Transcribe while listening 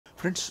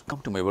Friends, come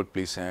to my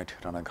workplace at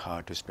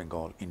Ranaghat, West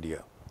Bengal,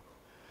 India.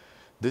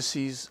 This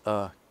is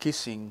a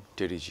kissing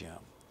pterygium.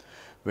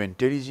 When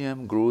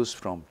pterygium grows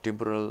from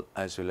temporal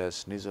as well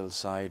as nasal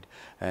side,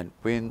 and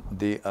when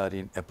they are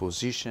in a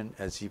position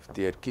as if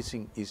they are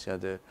kissing each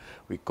other,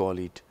 we call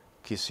it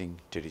kissing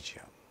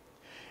pterygium.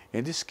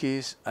 In this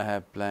case, I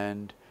have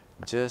planned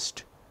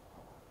just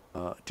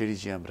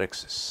Pterygium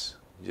rhexis,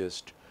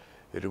 just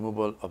a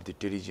removal of the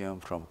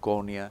pterygium from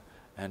cornea,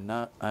 and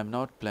now I am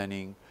not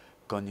planning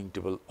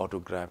conjunctival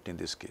autograft in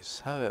this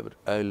case. However,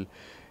 I will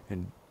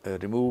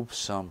remove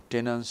some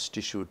tenons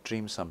tissue,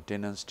 trim some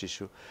tenons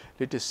tissue.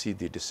 Let us see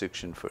the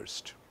dissection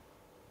first.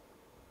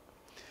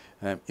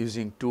 I am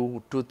using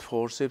two tooth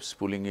forceps,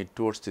 pulling it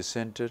towards the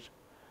center,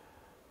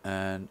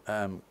 and I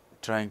am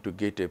trying to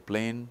get a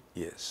plane.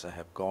 Yes, I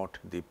have got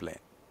the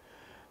plane,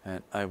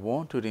 and I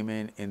want to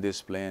remain in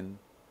this plane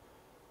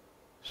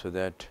so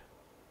that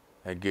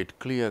I get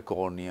clear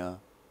cornea.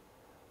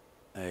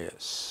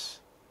 Yes,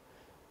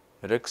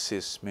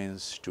 rhexis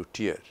means to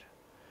tear.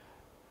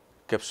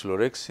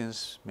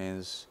 Capsulorhexins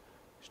means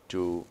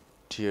to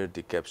tear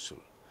the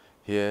capsule.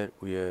 Here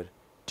we are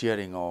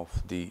tearing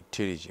off the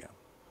pterygium.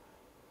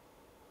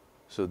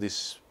 So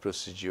this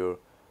procedure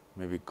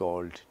may be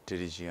called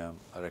pterygium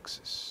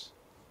rhexis.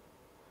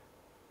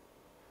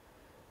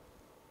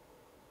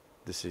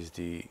 This is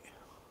the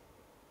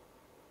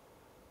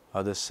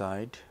other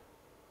side,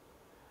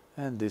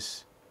 and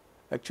this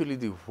actually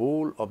the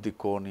whole of the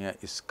cornea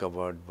is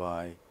covered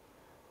by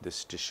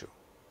this tissue.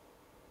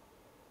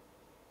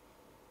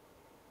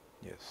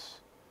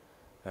 Yes,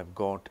 I have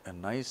got a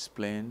nice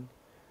plane,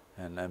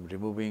 and I am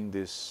removing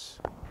this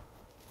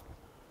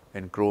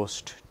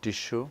encroached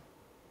tissue.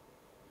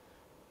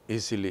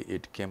 Easily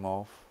it came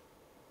off.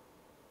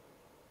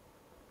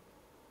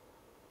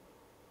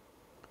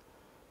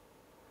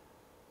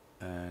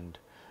 And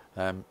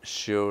I am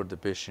sure the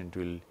patient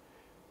will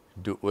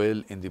do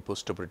well in the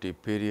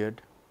postoperative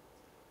period.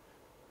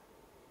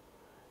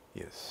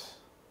 Yes.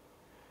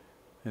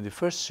 In the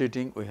first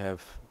sitting, we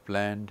have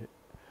planned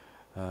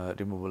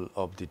removal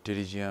of the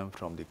pterygium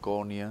from the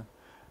cornea,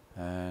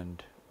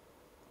 and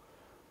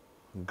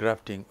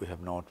grafting we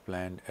have not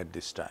planned at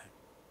this time.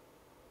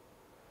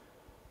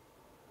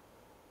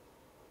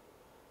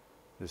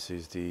 This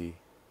is the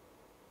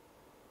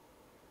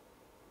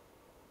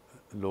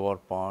lower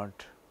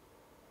part.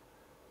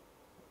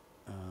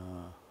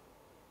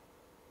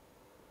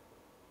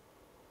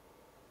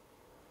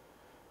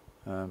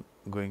 I am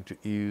going to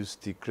use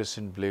the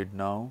crescent blade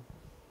now.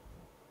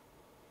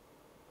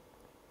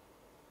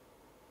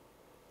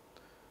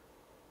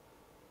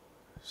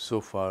 So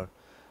far,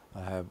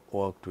 I have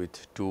worked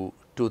with two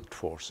tooth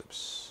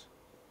forceps.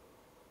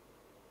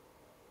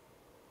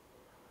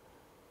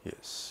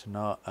 Yes,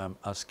 now I am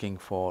asking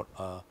for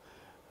a,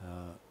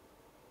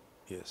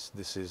 yes,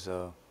 this is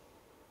a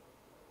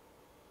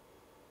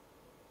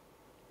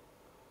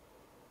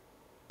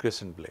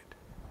crescent blade,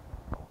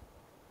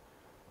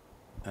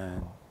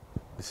 and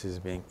this is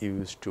being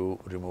used to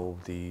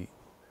remove the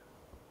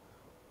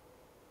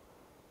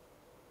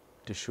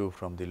tissue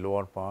from the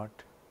lower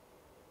part.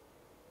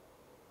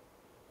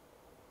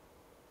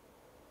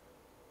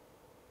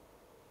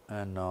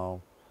 And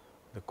now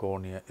the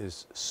cornea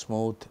is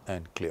smooth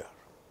and clear.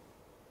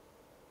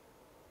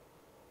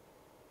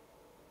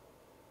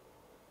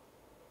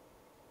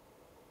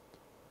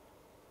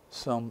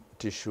 Some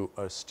tissue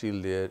are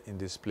still there in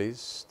this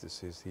place.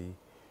 This is the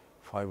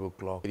 5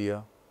 o'clock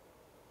area.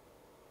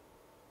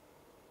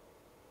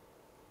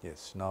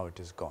 Yes, now it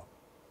is gone.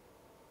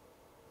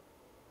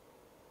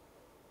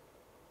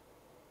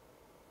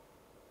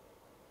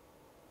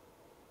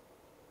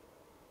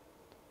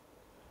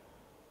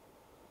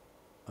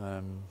 I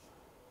am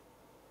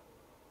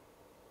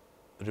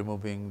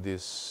removing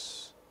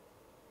this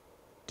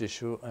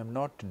tissue. I am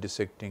not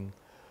dissecting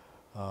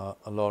a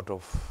lot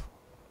of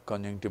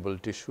conjunctival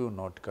tissue,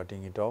 not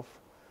cutting it off.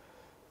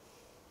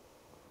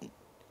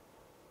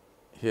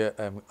 Here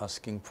I am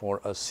asking for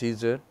a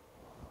scissor,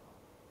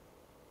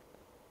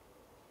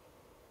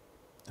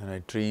 and I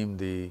trim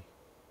the,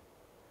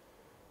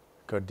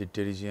 cut the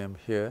pterygium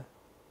here.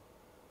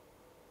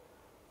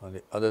 On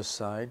the other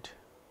side,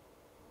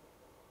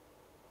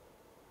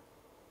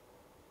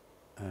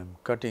 I am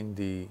cutting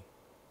the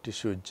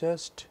tissue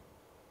just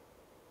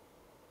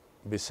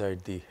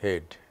beside the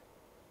head.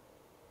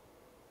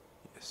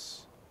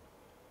 Yes.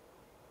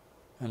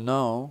 And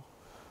now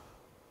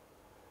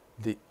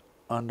the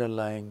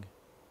underlying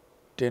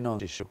tenon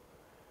tissue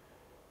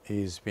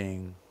is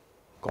being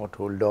caught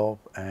hold of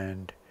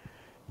and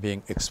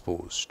being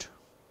exposed.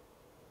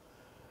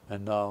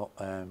 And now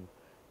I am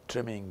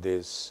trimming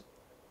this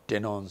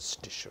tenons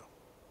tissue.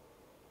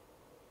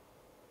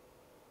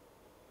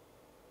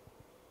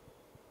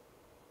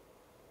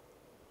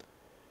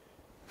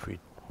 If we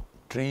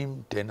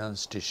trim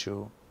tenons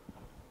tissue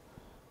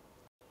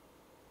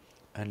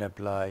and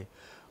apply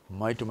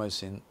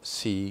mitomycin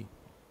C,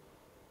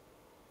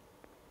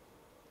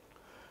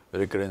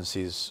 recurrence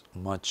is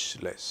much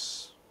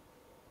less.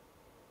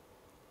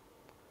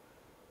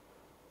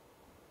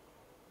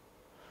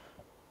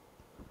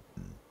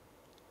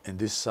 In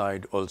this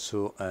side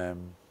also I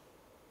am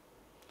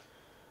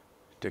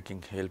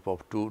taking help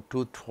of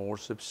two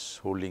forceps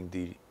holding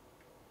the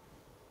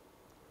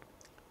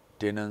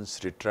tenons,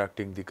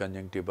 retracting the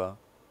conjunctiva,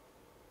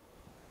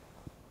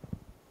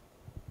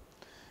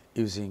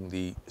 using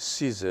the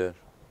scissor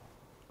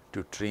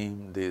to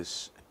trim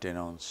this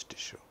tenons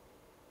tissue.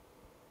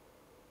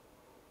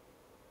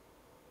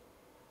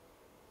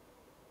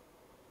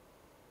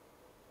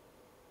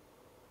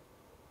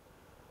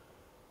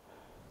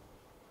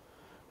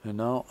 And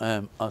now I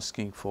am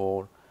asking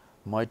for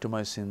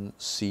mitomycin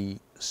C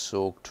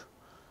soaked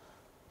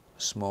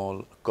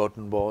small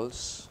cotton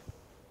balls.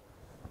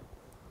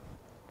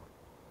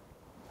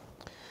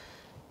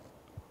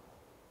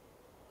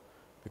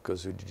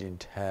 Because we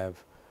didn't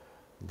have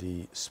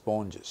the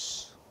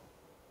sponges.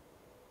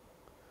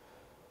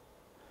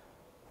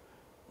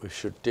 We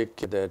should take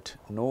care that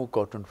no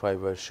cotton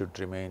fiber should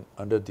remain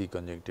under the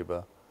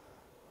conjunctiva.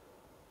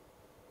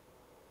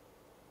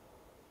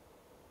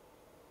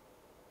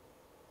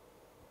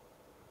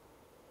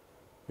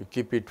 We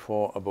keep it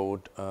for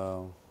about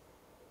a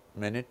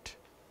minute,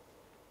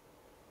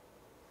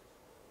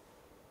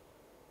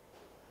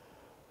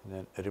 and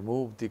then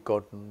remove the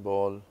cotton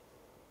ball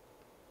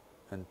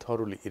and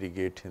thoroughly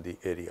irrigate the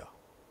area.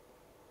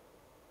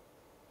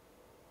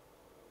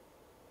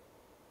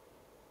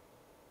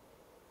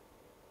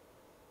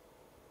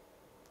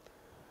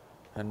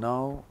 And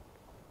now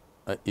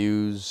I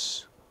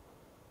use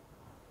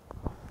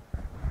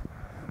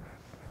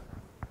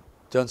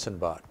Johnson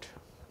Bart.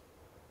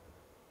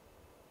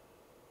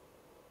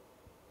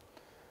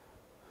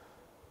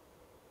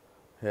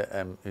 Here I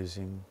am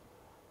using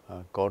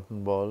a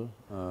cotton ball,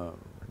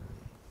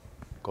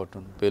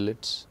 cotton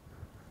pellets.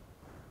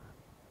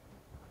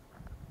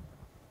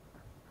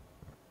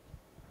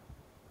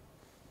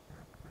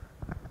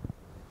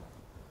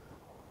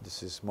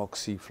 This is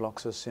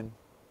moxifloxacin.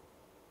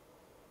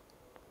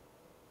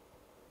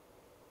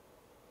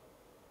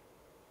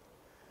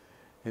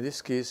 In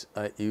this case,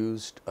 I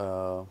used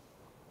a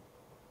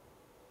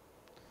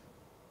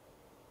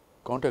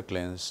contact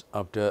lens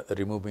after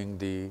removing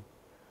the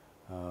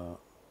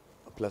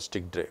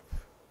plastic drape,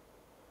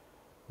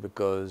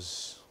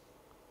 because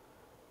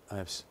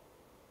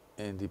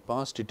in the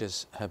past it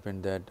has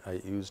happened that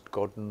I used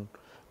cotton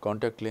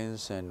contact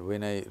lens, and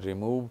when I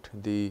removed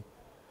the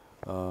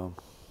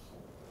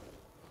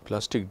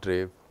plastic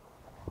drape,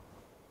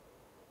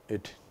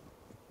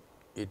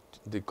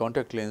 the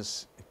contact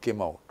lens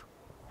came out.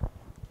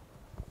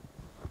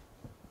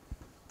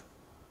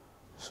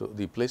 So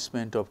the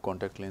placement of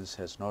contact lens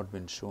has not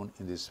been shown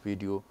in this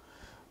video,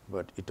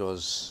 but it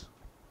was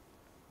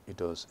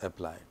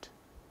applied.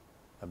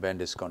 A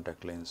bandage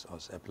contact lens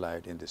was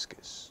applied in this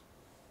case.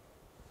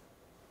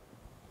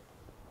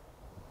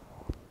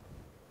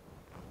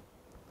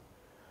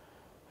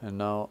 And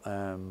now I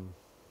am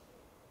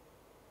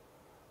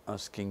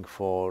asking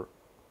for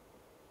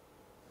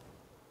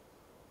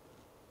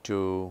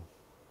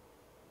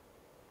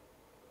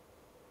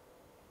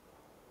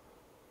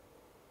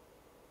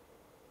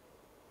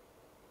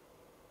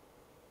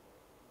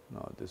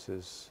now this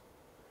is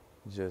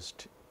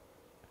just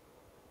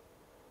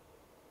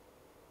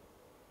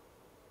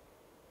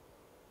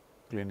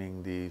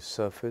cleaning the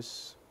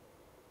surface.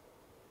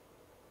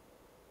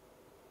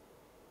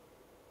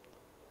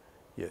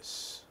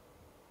 Yes.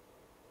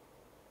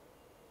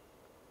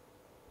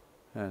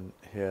 And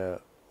here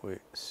we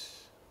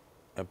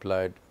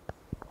applied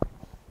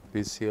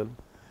BCL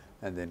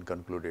and then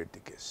concluded the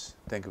case.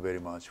 Thank you very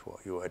much for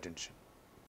your attention.